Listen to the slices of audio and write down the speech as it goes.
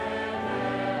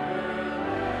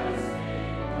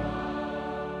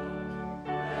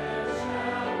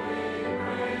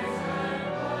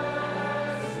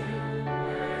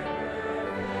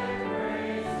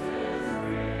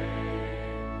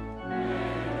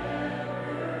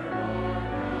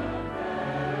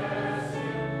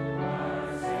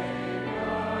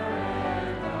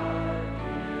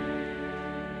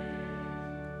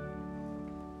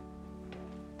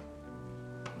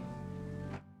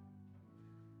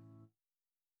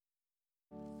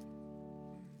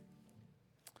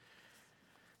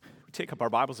take up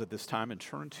our Bibles at this time and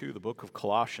turn to the book of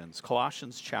Colossians,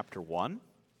 Colossians chapter 1.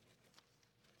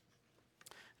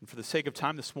 And for the sake of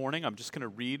time this morning, I'm just going to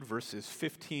read verses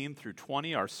 15 through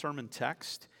 20, our sermon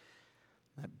text.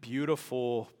 That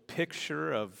beautiful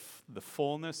picture of the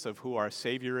fullness of who our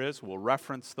Savior is. We'll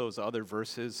reference those other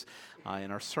verses in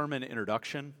our sermon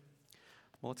introduction.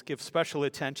 Well, let's give special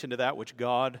attention to that which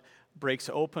God breaks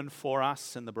open for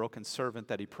us and the broken servant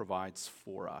that he provides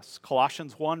for us.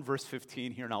 Colossians 1, verse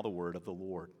 15, hear now the word of the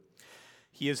Lord.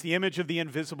 He is the image of the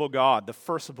invisible God, the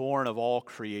firstborn of all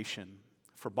creation.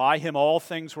 For by him all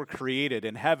things were created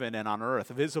in heaven and on earth,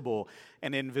 visible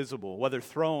and invisible, whether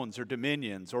thrones or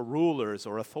dominions or rulers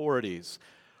or authorities.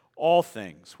 All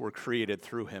things were created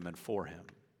through him and for him.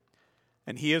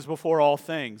 And he is before all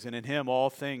things, and in him all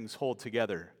things hold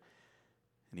together.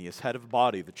 And he is head of the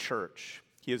body, the church.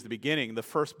 He is the beginning, the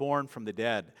firstborn from the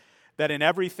dead, that in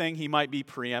everything he might be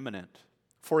preeminent.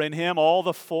 For in him all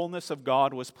the fullness of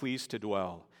God was pleased to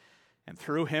dwell, and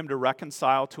through him to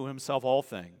reconcile to himself all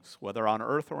things, whether on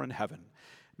earth or in heaven,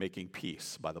 making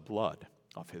peace by the blood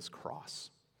of his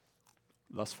cross.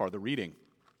 Thus far the reading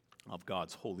of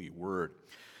God's holy word.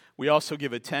 We also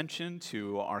give attention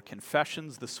to our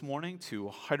confessions this morning, to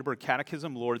Heidelberg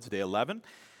Catechism, Lord's Day 11.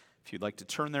 If you'd like to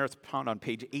turn there, it's found on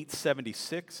page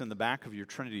 876 in the back of your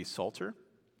Trinity Psalter.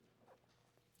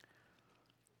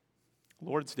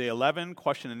 Lord's Day 11,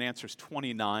 question and answers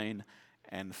 29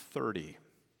 and 30.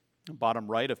 Bottom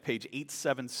right of page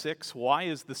 876, why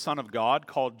is the Son of God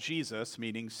called Jesus,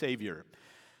 meaning Savior?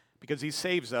 Because he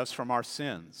saves us from our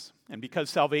sins, and because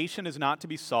salvation is not to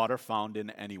be sought or found in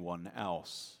anyone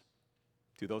else.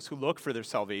 Do those who look for their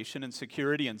salvation and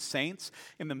security in saints,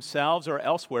 in themselves, or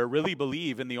elsewhere really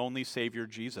believe in the only Savior,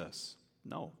 Jesus?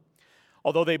 No.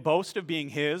 Although they boast of being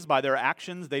his, by their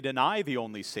actions they deny the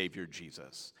only Savior,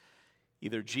 Jesus.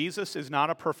 Either Jesus is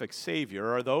not a perfect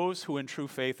Savior, or those who in true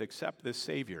faith accept this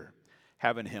Savior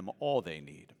have in him all they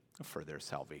need for their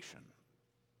salvation.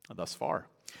 Thus far,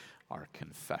 our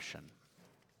confession.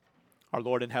 Our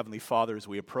Lord and Heavenly Father, as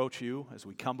we approach you, as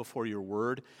we come before your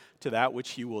word, to that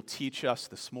which you will teach us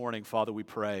this morning, Father, we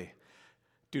pray,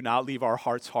 do not leave our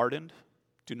hearts hardened.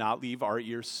 Do not leave our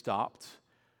ears stopped.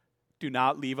 Do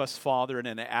not leave us, Father, in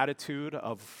an attitude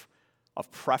of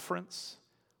preference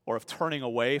or of turning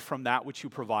away from that which you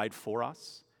provide for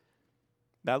us.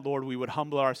 That, Lord, we would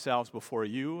humble ourselves before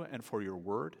you and for your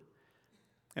word,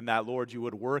 and that, Lord, you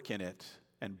would work in it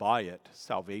and by it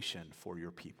salvation for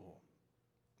your people.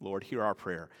 Lord, hear our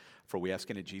prayer, for we ask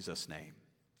in Jesus' name.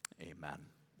 Amen.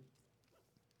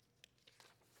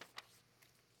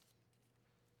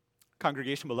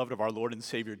 Congregation, beloved of our Lord and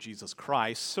Savior Jesus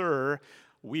Christ, sir,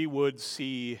 we would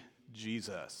see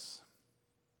Jesus.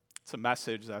 It's a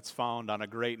message that's found on a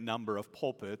great number of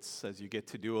pulpits as you get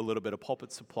to do a little bit of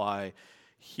pulpit supply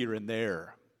here and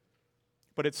there.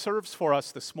 But it serves for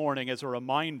us this morning as a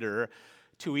reminder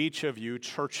to each of you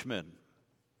churchmen.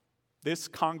 This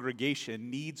congregation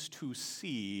needs to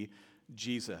see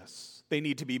Jesus. They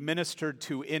need to be ministered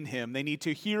to in him. They need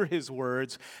to hear his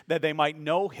words that they might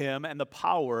know him and the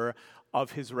power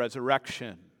of his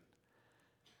resurrection.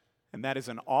 And that is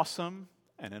an awesome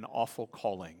and an awful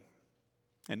calling.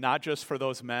 And not just for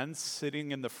those men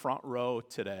sitting in the front row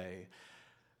today.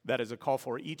 That is a call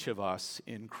for each of us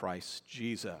in Christ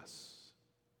Jesus.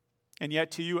 And yet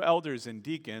to you elders and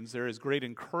deacons, there is great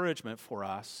encouragement for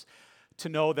us to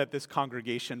know that this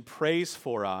congregation prays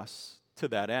for us to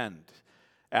that end,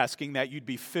 asking that you'd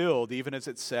be filled, even as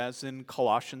it says in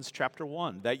Colossians chapter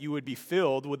 1, that you would be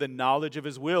filled with the knowledge of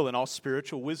his will and all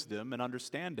spiritual wisdom and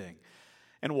understanding,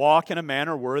 and walk in a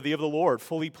manner worthy of the Lord,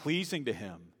 fully pleasing to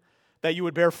him, that you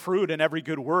would bear fruit in every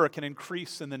good work and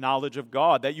increase in the knowledge of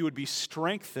God, that you would be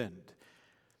strengthened,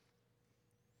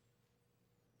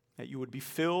 that you would be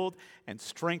filled and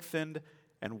strengthened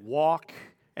and walk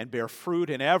and bear fruit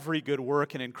in every good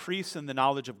work and increase in the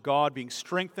knowledge of God, being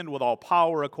strengthened with all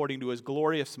power according to his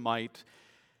glorious might,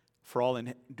 for all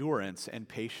endurance and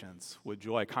patience with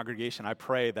joy. Congregation, I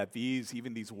pray that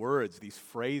even these words, these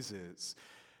phrases,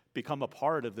 become a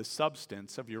part of the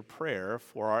substance of your prayer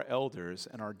for our elders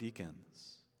and our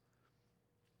deacons.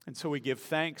 And so we give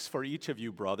thanks for each of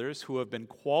you, brothers, who have been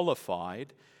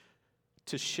qualified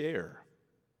to share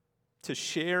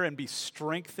and be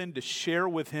strengthened, to share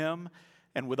with him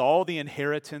and with all the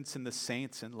inheritance in the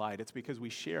saints in light. It's because we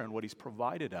share in what he's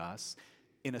provided us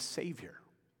in a Savior.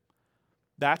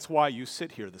 That's why you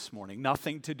sit here this morning.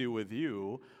 Nothing to do with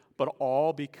you, but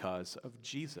all because of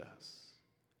Jesus.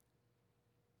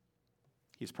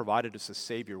 He's provided us a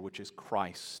Savior, which is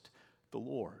Christ the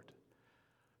Lord.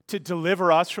 to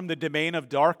deliver us from the domain of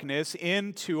darkness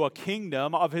into a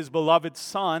kingdom of his beloved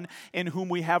Son, in whom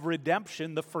we have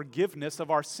redemption, the forgiveness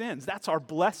of our sins. That's our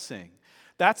blessing.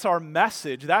 That's our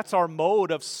message. That's our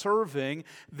mode of serving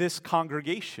this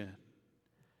congregation.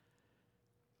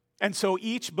 And so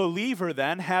each believer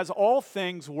then has all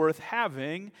things worth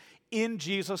having in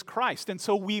Jesus Christ. And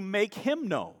so we make him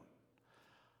known.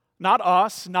 Not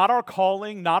us, not our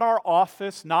calling, not our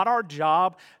office, not our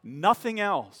job, nothing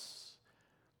else.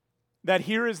 That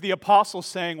here is the apostle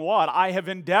saying what? I have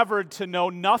endeavored to know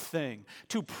nothing,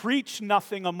 to preach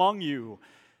nothing among you,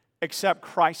 except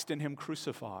Christ and him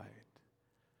crucified,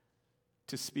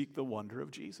 to speak the wonder of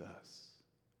Jesus.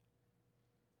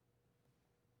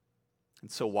 And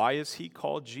so why is he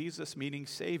called Jesus, meaning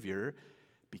Savior?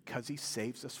 Because he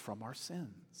saves us from our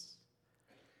sins.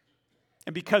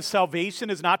 And because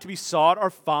salvation is not to be sought or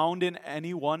found in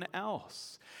anyone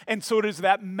else. And so it is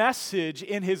that message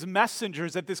in his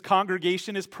messengers that this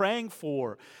congregation is praying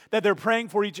for, that they're praying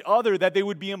for each other, that they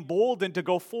would be emboldened to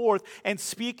go forth and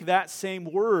speak that same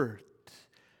word,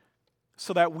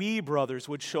 so that we, brothers,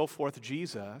 would show forth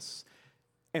Jesus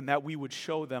and that we would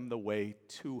show them the way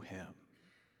to him.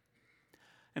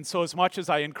 And so as much as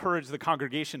I encourage the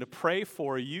congregation to pray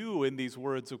for you in these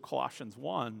words of Colossians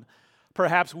 1,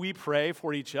 perhaps we pray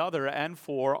for each other and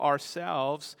for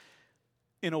ourselves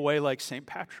in a way like St.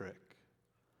 Patrick.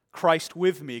 Christ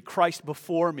with me, Christ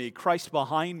before me, Christ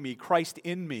behind me, Christ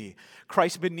in me,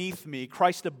 Christ beneath me,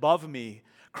 Christ above me,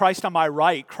 Christ on my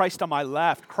right, Christ on my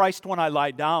left, Christ when I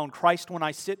lie down, Christ when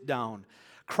I sit down,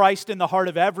 Christ in the heart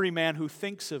of every man who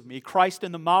thinks of me, Christ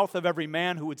in the mouth of every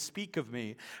man who would speak of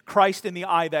me, Christ in the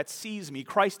eye that sees me,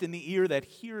 Christ in the ear that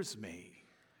hears me.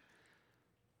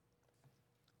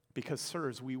 Because,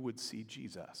 sirs, we would see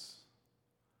Jesus.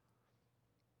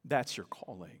 That's your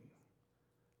calling.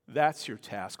 That's your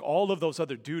task. All of those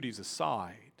other duties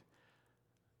aside,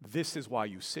 this is why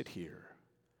you sit here.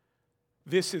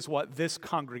 This is what this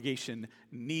congregation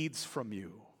needs from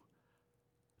you.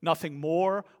 Nothing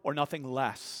more or nothing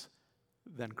less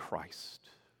than Christ.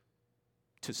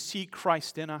 To see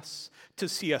Christ in us, to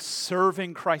see us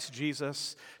serving Christ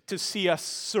Jesus, to see us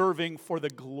serving for the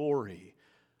glory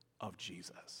of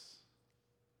Jesus.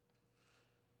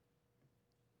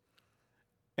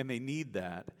 And they need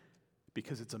that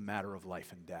because it's a matter of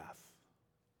life and death.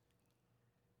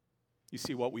 You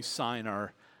see, what we sign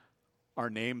our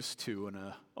names to in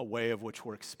a way of which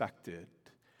we're expected.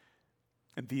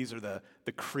 And these are the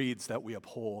creeds that we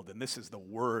uphold, and this is the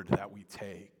word that we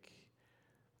take.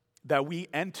 That we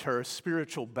enter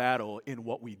spiritual battle in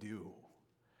what we do.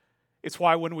 It's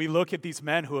why when we look at these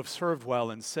men who have served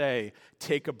well and say,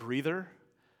 take a breather,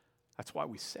 that's why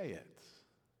we say it.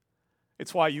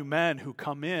 It's why you men who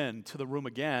come in to the room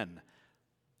again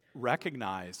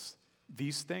recognize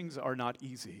these things are not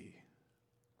easy.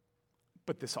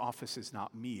 But this office is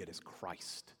not me, it is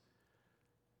Christ.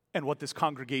 And what this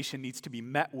congregation needs to be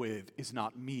met with is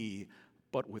not me,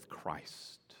 but with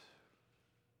Christ.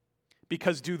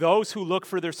 Because do those who look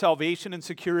for their salvation and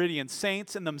security in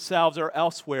saints and themselves or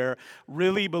elsewhere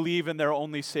really believe in their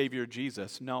only Savior,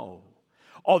 Jesus? No.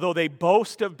 Although they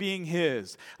boast of being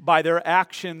his, by their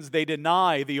actions they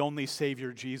deny the only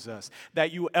Savior, Jesus.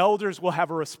 That you elders will have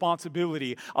a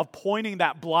responsibility of pointing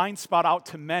that blind spot out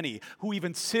to many who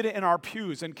even sit in our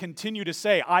pews and continue to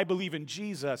say, I believe in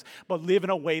Jesus, but live in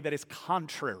a way that is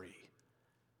contrary.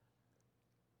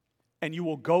 And you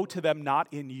will go to them not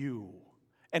in you,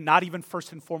 and not even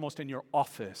first and foremost in your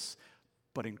office,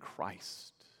 but in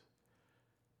Christ.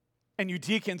 And you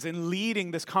deacons, in leading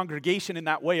this congregation in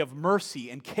that way of mercy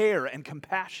and care and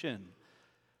compassion,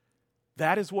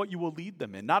 that is what you will lead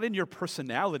them in. Not in your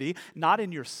personality, not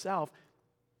in yourself,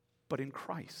 but in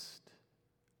Christ.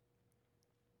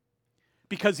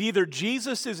 Because either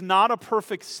Jesus is not a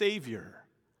perfect Savior,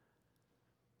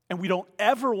 and we don't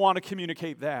ever want to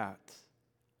communicate that,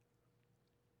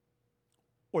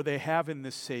 or they have in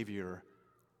this Savior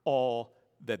all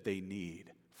that they need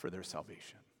for their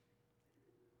salvation.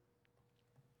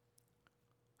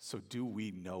 So do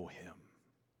we know him?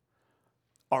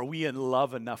 Are we in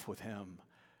love enough with him?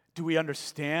 Do we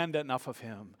understand enough of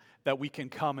him that we can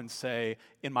come and say,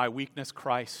 in my weakness,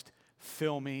 Christ,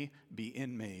 fill me, be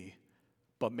in me,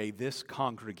 but may this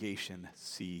congregation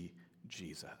see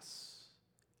Jesus.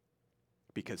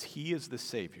 Because he is the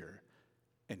Savior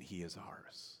and he is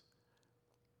ours.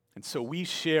 And so we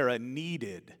share a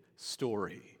needed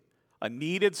story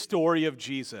of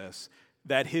Jesus,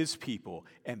 that his people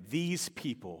and these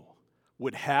people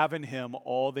would have in him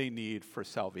all they need for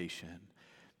salvation.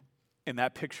 And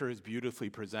that picture is beautifully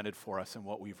presented for us in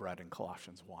what we've read in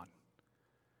Colossians 1.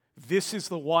 This is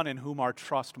the one in whom our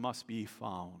trust must be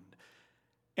found.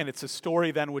 And it's a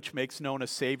story then which makes known a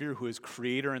Savior who is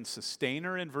creator and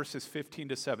sustainer in verses 15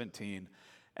 to 17,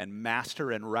 and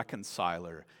master and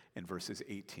reconciler in verses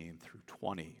 18 through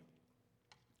 20.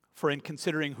 For in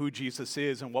considering who Jesus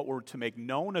is and what we're to make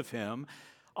known of him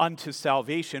unto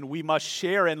salvation, we must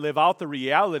share and live out the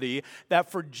reality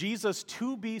that for Jesus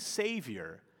to be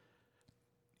Savior,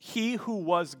 he who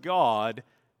was God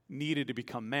needed to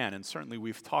become man. And certainly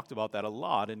we've talked about that a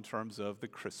lot in terms of the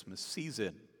Christmas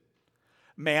season.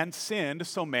 Man sinned,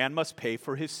 so man must pay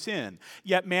for his sin.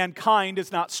 Yet mankind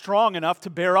is not strong enough to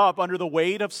bear up under the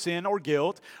weight of sin or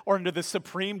guilt or under the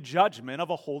supreme judgment of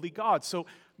a holy God. So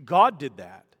God did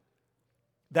that.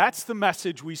 That's the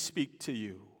message we speak to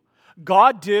you.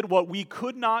 God did what we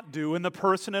could not do in the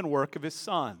person and work of his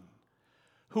Son,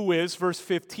 who is, verse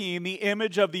 15, the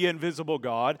image of the invisible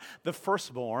God, the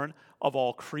firstborn of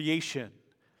all creation.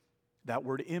 That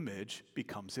word image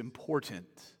becomes important.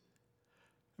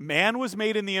 Man was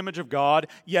made in the image of God,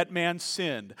 yet man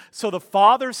sinned. So the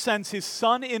Father sends his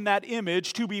Son in that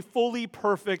image to be fully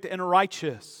perfect and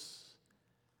righteous.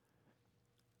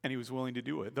 And he was willing to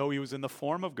do it. Though he was in the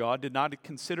form of God, did not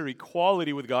consider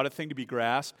equality with God a thing to be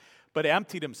grasped, but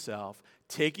emptied himself,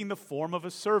 taking the form of a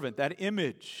servant, that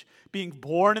image, being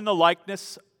born in the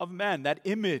likeness of men, that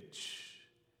image.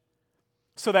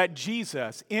 So that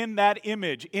Jesus, in that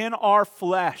image, in our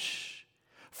flesh,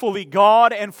 fully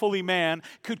God and fully man,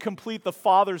 could complete the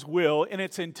Father's will in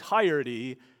its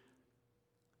entirety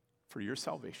for your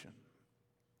salvation.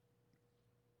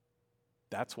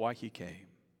 That's why he came.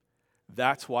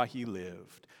 That's why he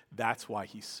lived. That's why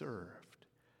he served.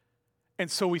 And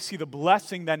so we see the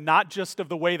blessing then not just of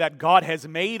the way that God has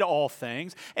made all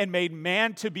things and made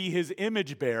man to be his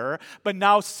image bearer, but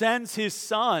now sends his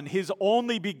Son, his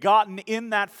only begotten in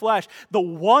that flesh, the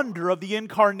wonder of the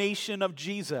incarnation of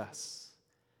Jesus.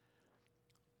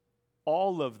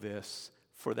 All of this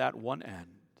for that one end.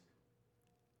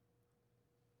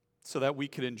 So that we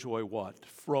could enjoy what?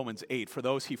 Romans 8. For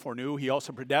those he foreknew, he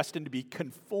also predestined to be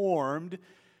conformed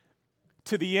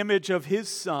to the image of his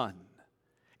Son,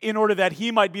 in order that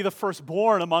he might be the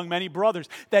firstborn among many brothers,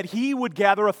 that he would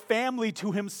gather a family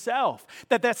to himself,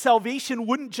 that salvation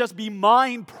wouldn't just be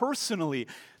mine personally,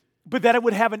 but that it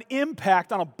would have an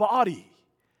impact on a body.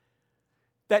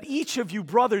 That each of you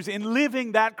brothers, in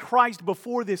living that Christ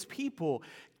before this people,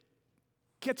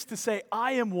 gets to say,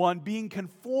 I am one being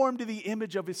conformed to the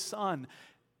image of his Son.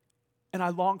 And I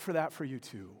long for that for you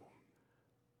too.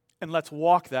 And let's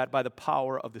walk that by the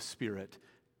power of the Spirit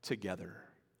together.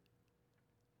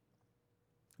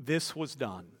 This was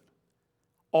done.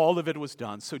 All of it was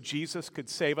done so Jesus could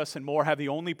save us and more have the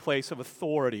only place of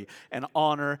authority and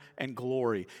honor and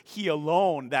glory. He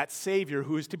alone, that Savior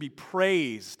who is to be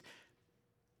praised.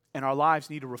 And our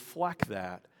lives need to reflect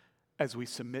that as we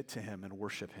submit to him and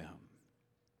worship him.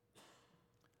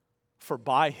 For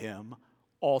by him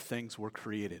all things were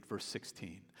created, verse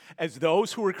 16. As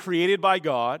those who were created by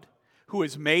God, who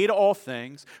has made all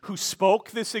things, who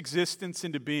spoke this existence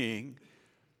into being,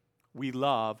 we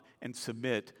love and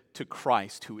submit to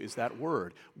Christ, who is that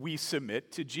Word. We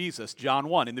submit to Jesus. John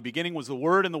 1, in the beginning was the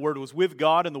Word, and the Word was with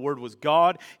God, and the Word was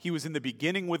God. He was in the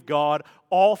beginning with God.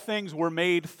 All things were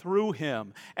made through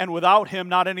him, and without him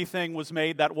not anything was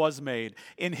made that was made.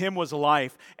 In him was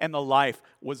life, and the life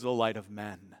was the light of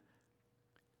men.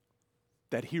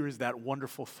 That here is that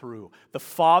wonderful through. The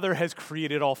Father has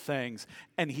created all things,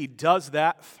 and he does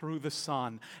that through the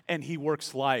Son, and he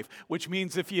works life, which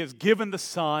means if he has given the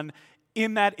Son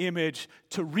in that image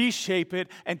to reshape it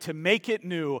and to make it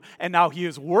new, and now he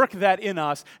has worked that in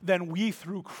us, then we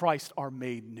through Christ are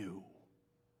made new.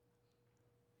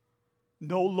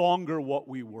 No longer what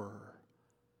we were.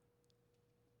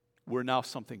 We're now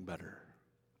something better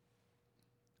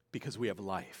because we have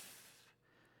life.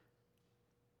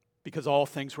 Because all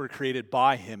things were created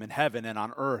by him in heaven and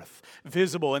on earth,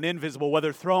 visible and invisible,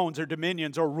 whether thrones or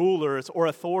dominions or rulers or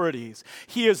authorities.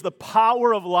 He is the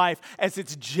power of life as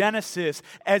its genesis,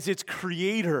 as its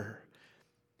creator.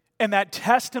 And that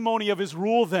testimony of his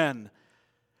rule then,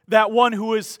 that one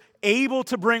who is able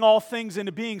to bring all things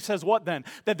into being says what then?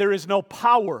 That there is no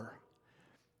power,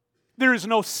 there is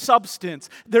no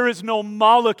substance, there is no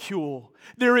molecule,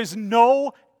 there is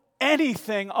no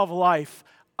anything of life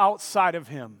outside of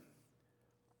him.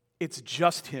 It's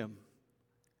just him,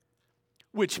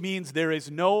 which means there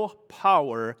is no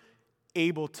power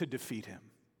able to defeat him,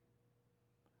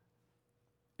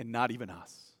 and not even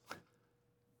us.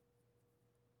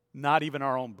 Not even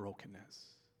our own brokenness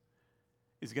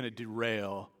is going to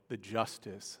derail the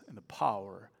justice and the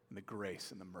power and the grace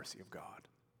and the mercy of God.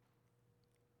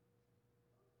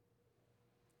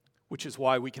 which is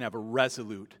why we can have a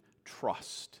resolute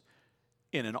trust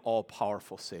in an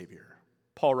all-powerful Savior.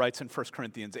 Paul writes in 1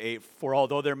 Corinthians 8, "For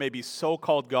although there may be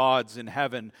so-called gods in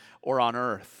heaven or on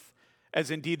earth, as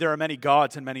indeed there are many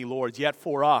gods and many lords, yet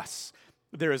for us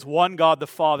there is one God the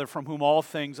Father, from whom all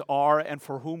things are and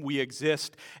for whom we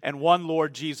exist, and one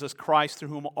Lord Jesus Christ, through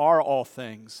whom are all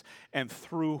things and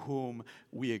through whom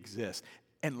we exist."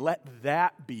 And let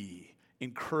that be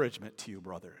encouragement to you,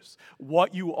 brothers.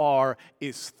 What you are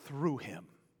is through him.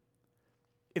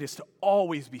 It is to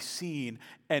always be seen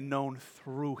and known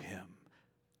through him.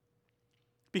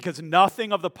 Because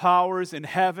nothing of the powers in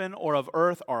heaven or of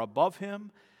earth are above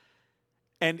him,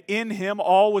 and in him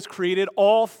all was created,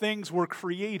 all things were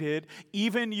created,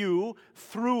 even you,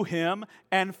 through him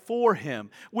and for him.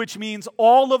 Which means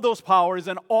all of those powers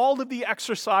and all of the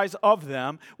exercise of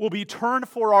them will be turned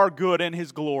for our good and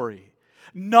his glory.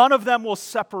 None of them will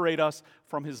separate us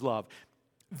from his love.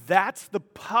 That's the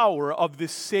power of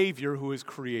this Savior who is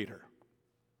creator.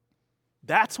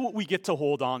 That's what we get to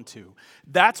hold on to.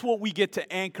 That's what we get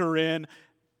to anchor in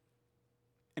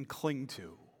and cling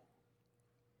to.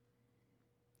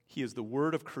 He is the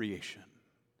word of creation,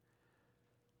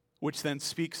 which then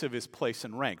speaks of his place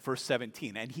and rank. Verse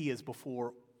 17, "And he is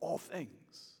before all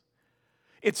things."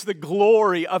 It's the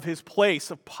glory of his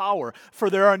place of power, for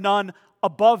there are none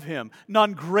above him,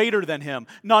 none greater than him,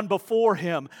 none before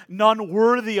him, none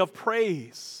worthy of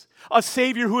praise. A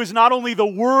Savior who is not only the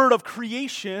word of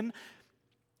creation,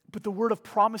 but the word of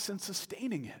promise and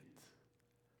sustaining it.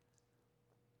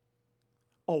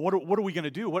 Oh, what are we going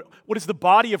to do? What is the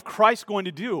body of Christ going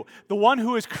to do? The one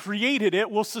who has created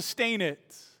it will sustain it.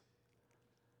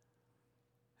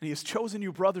 And he has chosen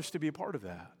you, brothers, to be a part of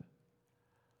that.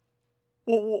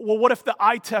 Well, what if the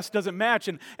eye test doesn't match?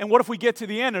 And what if we get to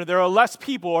the end and there are less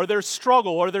people, or there's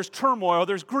struggle, or there's turmoil, or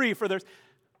there's grief, or there's...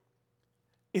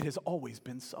 It has always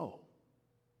been so.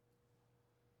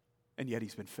 And yet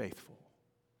he's been faithful.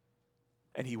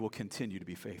 And he will continue to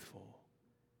be faithful.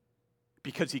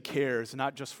 Because he cares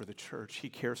not just for the church, he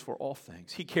cares for all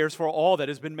things. He cares for all that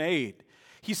has been made.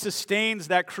 He sustains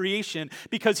that creation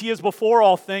because he is before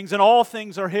all things and all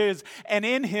things are his. And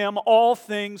in him all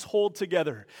things hold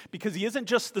together. Because he isn't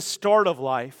just the start of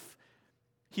life,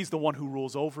 he's the one who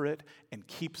rules over it and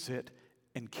keeps it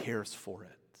and cares for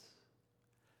it.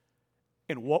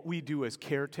 And what we do as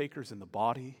caretakers in the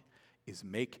body is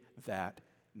make that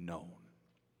known.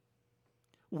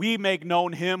 We make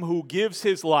known him who gives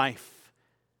his life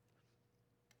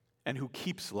and who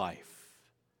keeps life,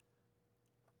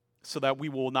 so that we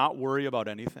will not worry about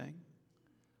anything.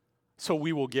 So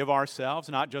we will give ourselves,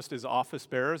 not just as office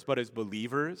bearers, but as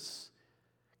believers,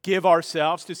 give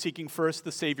ourselves to seeking first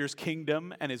the Savior's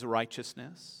kingdom and his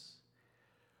righteousness,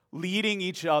 leading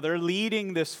each other,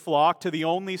 leading this flock to the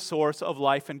only source of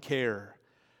life and care,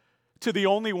 to the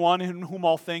only one in whom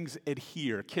all things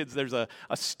adhere. Kids, there's a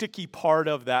sticky part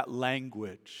of that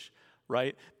language,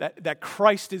 right? That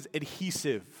Christ is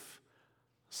adhesive.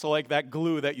 So like that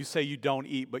glue that you say you don't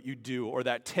eat, but you do, or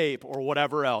that tape, or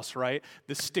whatever else, right?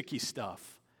 The sticky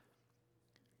stuff.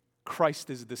 Christ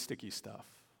is the sticky stuff.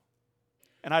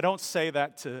 And I don't say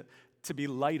that to be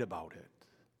light about it,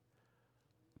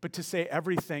 but to say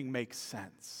everything makes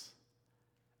sense.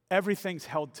 Everything's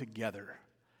held together.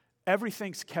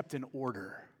 Everything's kept in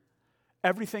order.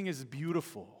 Everything is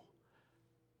beautiful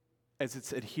as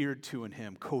it's adhered to in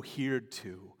him, cohered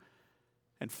to,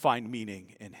 and find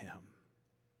meaning in him.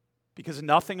 Because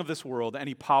nothing of this world,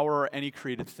 any power or any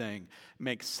created thing,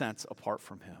 makes sense apart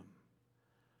from him.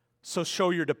 So show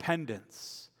your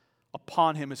dependence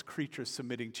upon him as creatures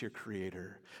submitting to your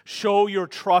Creator. Show your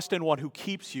trust in one who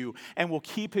keeps you and will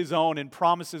keep his own in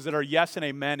promises that are yes and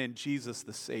amen in Jesus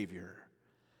the Savior.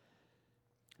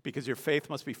 Because your faith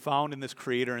must be found in this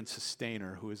Creator and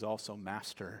Sustainer who is also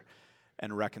Master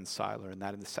and Reconciler, and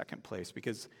that in the second place.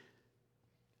 Because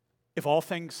if all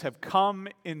things have come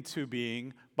into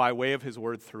being by way of his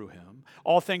word through him,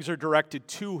 all things are directed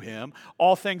to him,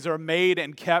 all things are made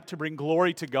and kept to bring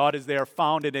glory to God as they are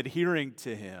found in adhering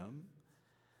to him,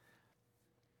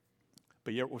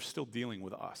 but yet we're still dealing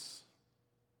with us.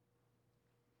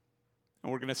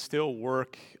 And we're going to still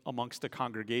work amongst a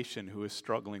congregation who is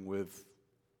struggling with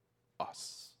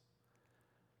us.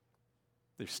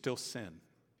 There's still sin.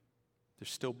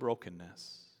 There's still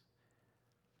brokenness.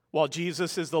 While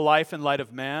Jesus is the life and light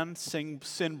of man, sin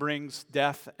brings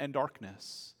death and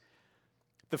darkness.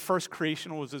 The first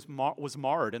creation was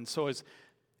marred, and so as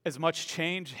much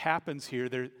change happens here,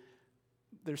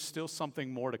 there's still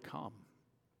something more to come.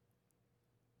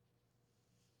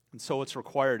 And so what's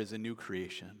required is a new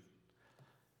creation.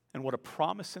 And what a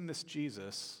promise in this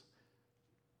Jesus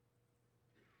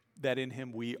that in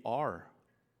him we are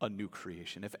a new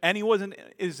creation. If anyone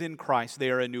is in Christ,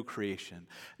 they are a new creation,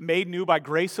 made new by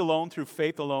grace alone, through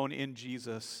faith alone, in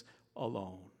Jesus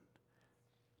alone.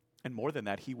 And more than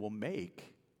that, he will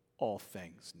make all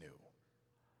things new.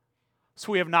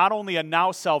 So we have not only a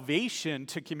now salvation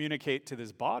to communicate to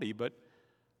this body, but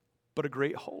a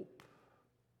great hope.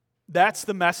 That's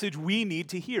the message we need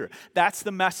to hear. That's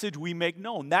the message we make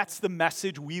known. That's the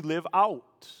message we live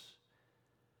out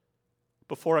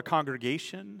before a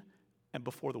congregation and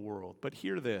before the world. But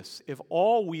hear this, if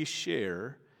all we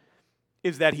share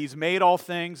is that he's made all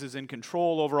things, is in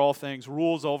control over all things,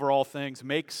 rules over all things,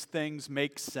 makes things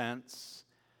make sense,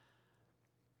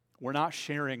 we're not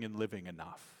sharing and living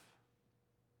enough.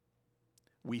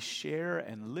 We share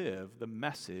and live the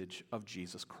message of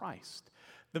Jesus Christ,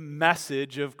 the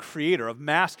message of Creator, of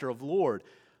Master, of Lord,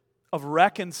 of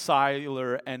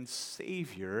Reconciler and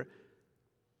Savior.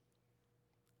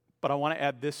 But I want to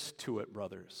add this to it,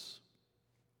 brothers.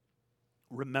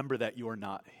 Remember that you are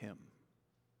not him.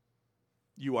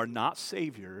 You are not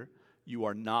Savior. You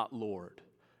are not Lord.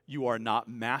 You are not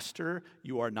Master.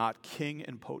 You are not King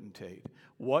and Potentate.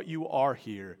 What you are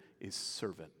here is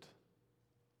servant.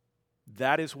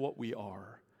 That is what we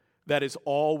are. That is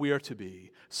all we are to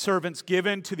be. Servants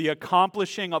given to the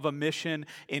accomplishing of a mission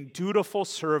in dutiful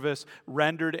service,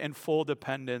 rendered in full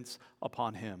dependence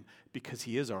upon him, because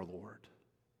he is our Lord.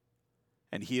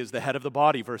 And he is the head of the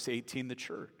body, verse 18, the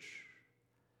church.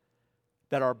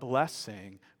 That our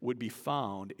blessing would be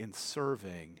found in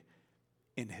serving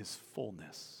in his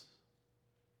fullness.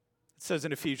 It says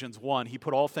in Ephesians 1, he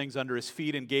put all things under his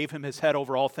feet and gave him his head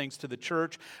over all things to the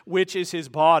church, which is his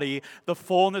body, the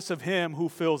fullness of him who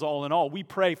fills all in all. We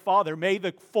pray, Father, may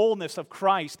the fullness of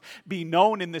Christ be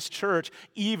known in this church,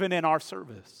 even in our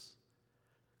service.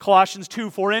 Colossians 2,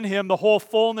 for in him the whole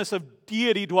fullness of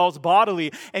deity dwells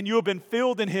bodily, and you have been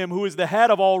filled in him who is the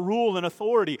head of all rule and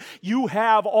authority. You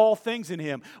have all things in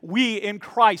him. We in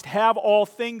Christ have all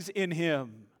things in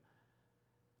him.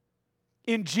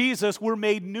 In Jesus, we're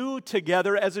made new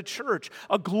together as a church,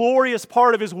 a glorious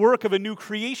part of his work of a new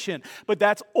creation. But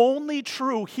that's only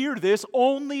true, hear this,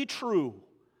 only true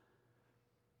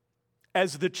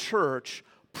as the church,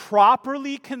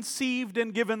 properly conceived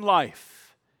and given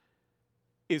life,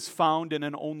 is found in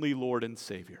an only Lord and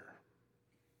Savior.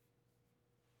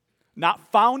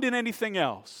 Not found in anything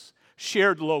else.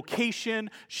 Shared location,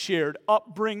 shared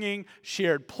upbringing,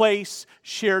 shared place,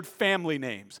 shared family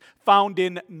names. Found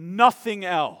in nothing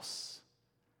else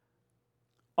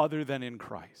other than in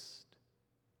Christ.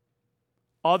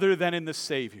 Other than in the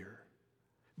Savior.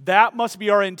 That must be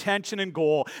our intention and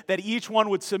goal, that each one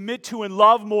would submit to and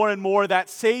love more and more that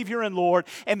Savior and Lord,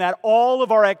 and that all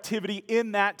of our activity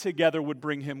in that together would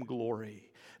bring him glory.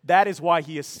 That is why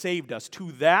he has saved us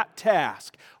to that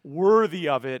task, worthy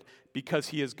of it, because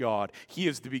he is God. He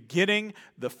is the beginning,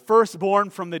 the firstborn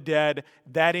from the dead,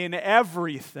 that in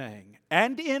everything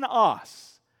and in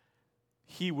us,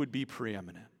 he would be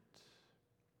preeminent.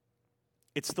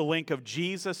 It's the link of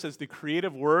Jesus as the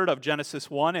creative word of Genesis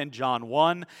 1 and John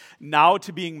 1, now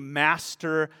to being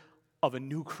master of a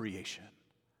new creation.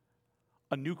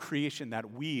 A new creation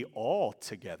that we all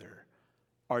together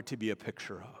are to be a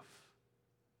picture of.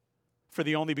 For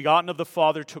the only begotten of the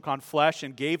Father took on flesh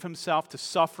and gave himself to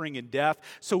suffering and death,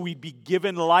 so we'd be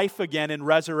given life again in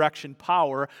resurrection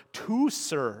power to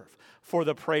serve for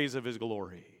the praise of his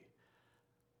glory.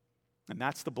 And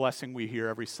that's the blessing we hear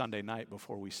every Sunday night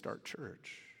before we start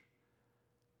church.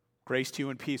 Grace to you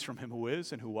and peace from him who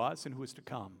is and who was and who is to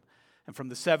come, and from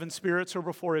the seven spirits who are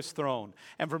before his throne,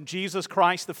 and from Jesus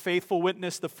Christ, the faithful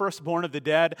witness, the firstborn of the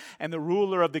dead, and the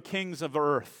ruler of the kings of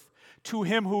earth. To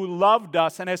him who loved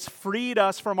us and has freed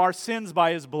us from our sins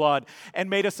by his blood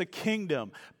and made us a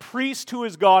kingdom, priest to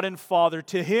his God and Father,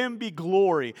 to him be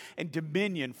glory and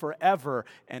dominion forever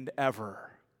and ever.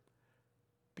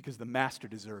 Because the Master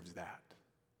deserves that.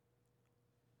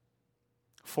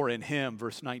 For in him,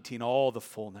 verse 19, all the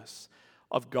fullness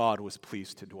of God was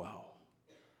pleased to dwell.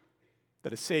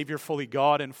 That a Savior, fully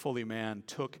God and fully man,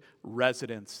 took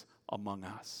residence among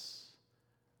us.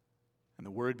 And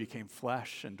the Word became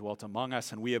flesh and dwelt among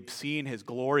us, and we have seen his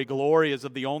glory. Glory as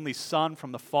of the only Son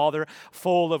from the Father,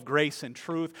 full of grace and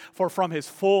truth. For from his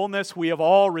fullness we have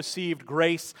all received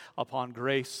grace upon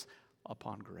grace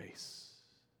upon grace.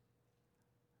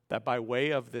 That by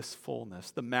way of this fullness,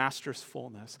 the Master's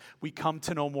fullness, we come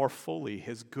to know more fully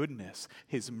his goodness,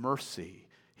 his mercy,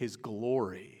 his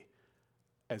glory,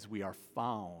 as we are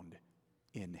found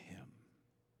in him.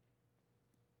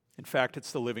 In fact,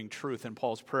 it's the living truth in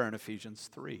Paul's prayer in Ephesians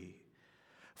 3.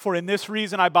 For in this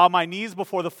reason I bow my knees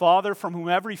before the Father, from whom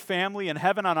every family in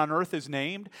heaven and on earth is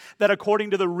named, that according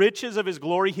to the riches of his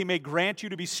glory he may grant you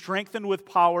to be strengthened with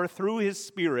power through his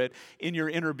Spirit in your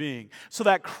inner being, so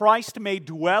that Christ may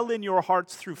dwell in your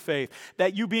hearts through faith,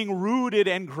 that you being rooted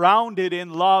and grounded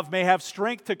in love may have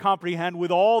strength to comprehend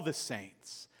with all the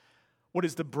saints what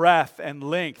is the breadth and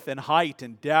length and height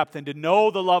and depth, and to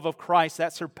know the love of Christ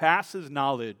that surpasses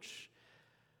knowledge,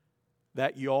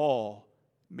 that you all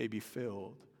may be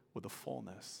filled with the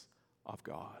fullness of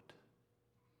God.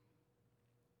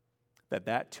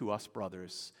 That to us,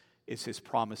 brothers, is his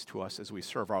promise to us as we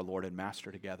serve our Lord and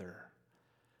Master together.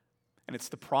 And it's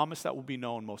the promise that will be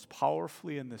known most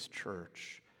powerfully in this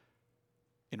church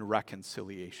in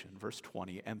reconciliation. Verse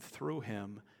 20, and through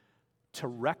him to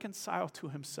reconcile to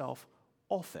himself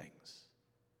all things,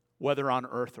 whether on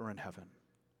earth or in heaven.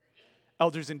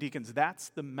 Elders and deacons, that's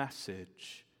the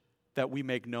message that we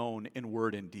make known in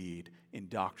word and deed, in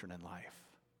doctrine and life.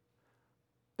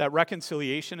 That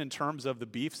reconciliation in terms of the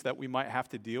beefs that we might have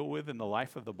to deal with in the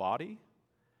life of the body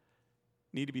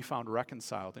need to be found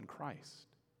reconciled in Christ.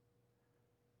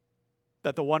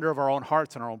 That the wonder of our own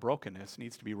hearts and our own brokenness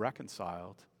needs to be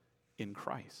reconciled in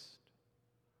Christ.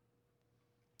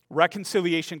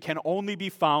 Reconciliation can only be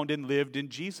found and lived in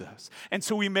Jesus. And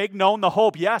so we make known the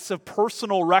hope, yes, of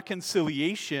personal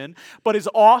reconciliation, but as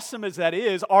awesome as that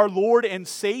is, our Lord and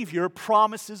Savior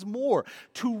promises more,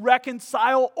 to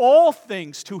reconcile all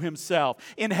things to himself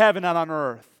in heaven and on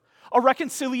earth. A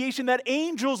reconciliation that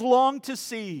angels long to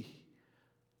see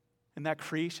and that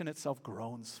creation itself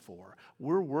groans for.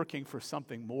 We're working for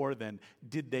something more than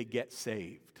did they get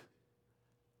saved?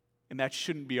 And that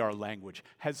shouldn't be our language.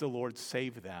 Has the Lord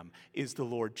saved them? Is the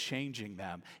Lord changing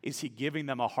them? Is he giving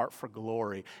them a heart for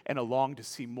glory and a long to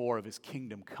see more of his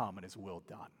kingdom come and his will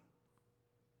done?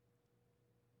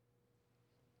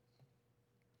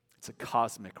 It's a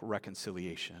cosmic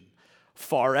reconciliation.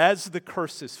 Far as the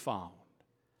curse is found,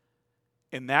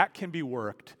 and that can be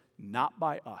worked not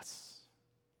by us,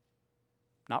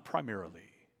 not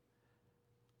primarily,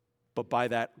 but by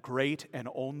that great and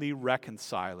only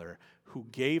reconciler who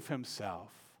gave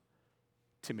himself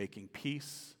to making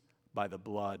peace by the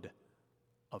blood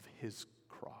of his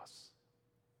cross.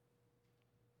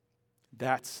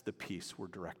 That's the peace we're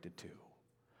directed to.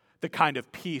 The kind of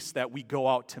peace that we go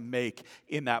out to make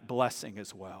in that blessing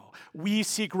as well. We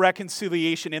seek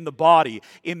reconciliation in the body,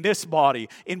 in this body,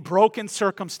 in broken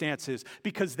circumstances,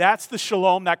 because that's the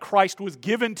shalom that Christ was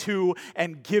given to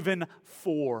and given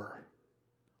for.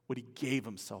 What he gave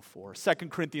himself for. 2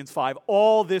 Corinthians 5,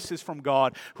 all this is from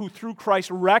God, who through Christ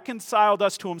reconciled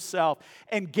us to himself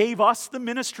and gave us the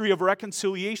ministry of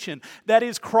reconciliation. That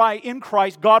is, in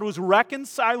Christ, God was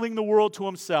reconciling the world to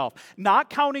himself, not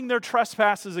counting their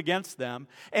trespasses against them,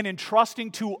 and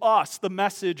entrusting to us the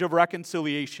message of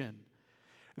reconciliation.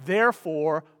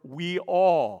 Therefore, we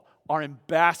all are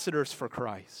ambassadors for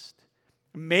Christ,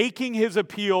 making his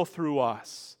appeal through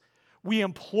us. We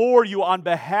implore you on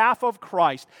behalf of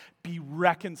Christ, be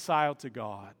reconciled to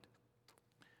God.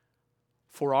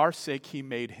 For our sake he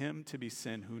made him to be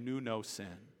sin who knew no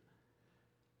sin,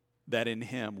 that in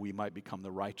him we might become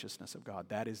the righteousness of God.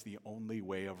 That is the only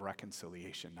way of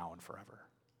reconciliation now and forever.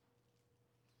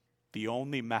 The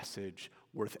only message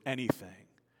worth anything,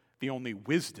 the only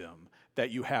wisdom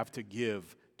that you have to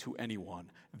give to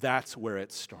anyone. That's where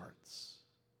it starts.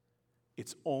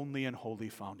 It's only and wholly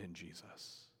found in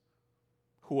Jesus,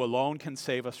 who alone can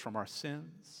save us from our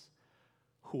sins,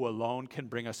 who alone can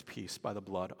bring us peace by the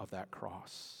blood of that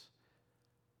cross.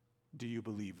 Do you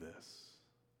believe this?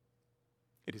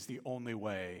 It is the only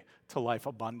way to life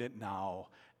abundant now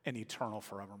and eternal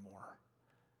forevermore.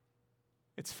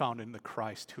 It's found in the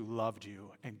Christ who loved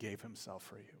you and gave himself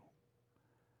for you.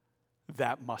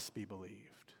 That must be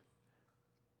believed.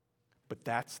 But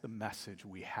that's the message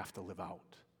we have to live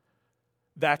out.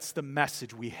 That's the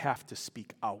message we have to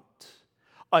speak out.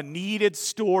 A needed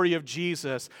story of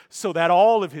Jesus so that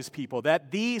all of his people,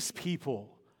 that these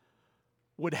people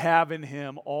would have in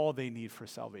him all they need for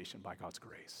salvation by God's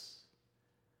grace.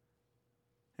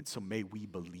 And so may we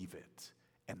believe it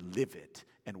and live it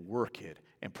and work it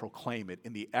and proclaim it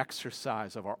in the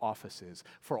exercise of our offices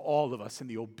for all of us in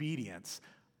the obedience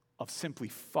of simply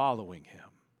following him,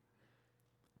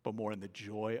 but more in the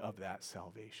joy of that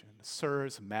salvation.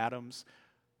 Sirs, madams,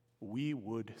 we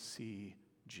would see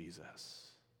Jesus,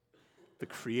 the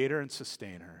creator and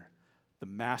sustainer, the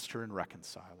master and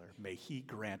reconciler. May he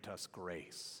grant us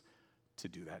grace to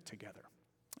do that together.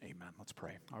 Amen. Let's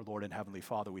pray. Our Lord and Heavenly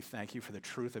Father, we thank you for the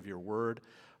truth of your word,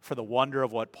 for the wonder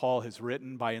of what Paul has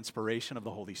written by inspiration of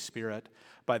the Holy Spirit,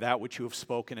 by that which you have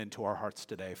spoken into our hearts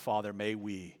today. Father, may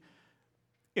we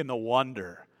in the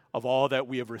wonder of all that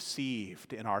we have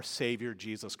received in our Savior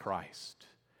Jesus Christ.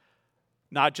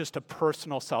 Not just a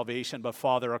personal salvation, but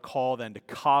Father, a call then to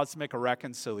cosmic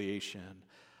reconciliation.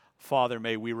 Father,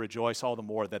 may we rejoice all the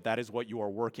more that that is what you are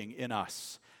working in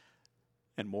us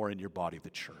and more in your body, the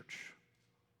church.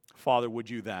 Father, would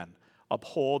you then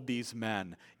uphold these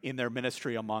men in their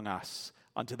ministry among us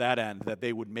unto that end, that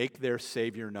they would make their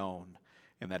Savior known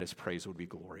and that his praise would be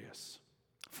glorious.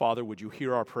 Father, would you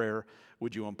hear our prayer?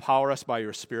 Would you empower us by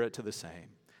your Spirit to the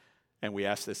same? And we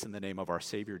ask this in the name of our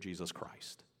Savior, Jesus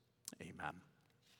Christ. Amen.